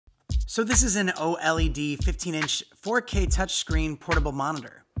So this is an OLED 15-inch 4K touchscreen portable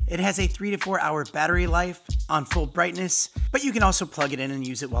monitor. It has a 3 to 4 hour battery life on full brightness, but you can also plug it in and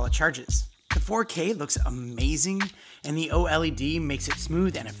use it while it charges. The 4K looks amazing, and the OLED makes it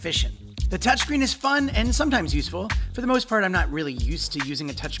smooth and efficient. The touchscreen is fun and sometimes useful. For the most part, I'm not really used to using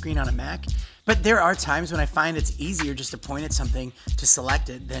a touchscreen on a Mac, but there are times when I find it's easier just to point at something to select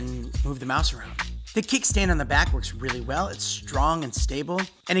it than move the mouse around. The kickstand on the back works really well. It's strong and stable,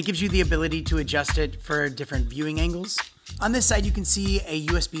 and it gives you the ability to adjust it for different viewing angles. On this side, you can see a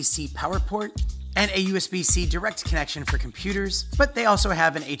USB-C power port and a USB-C direct connection for computers, but they also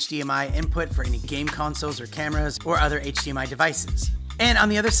have an HDMI input for any game consoles or cameras or other HDMI devices. And on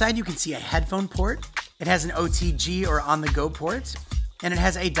the other side, you can see a headphone port. It has an OTG or on-the-go port, and it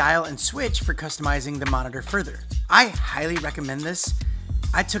has a dial and switch for customizing the monitor further. I highly recommend this.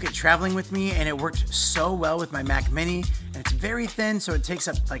 I took it traveling with me and it worked so well with my Mac Mini, and it's very thin, so it takes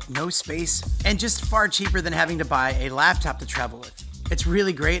up like no space and just far cheaper than having to buy a laptop to travel with. It's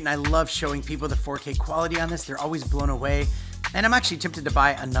really great, and I love showing people the 4K quality on this. They're always blown away, and I'm actually tempted to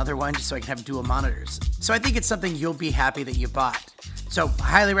buy another one just so I can have dual monitors. So I think it's something you'll be happy that you bought. So I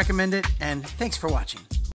highly recommend it, and thanks for watching.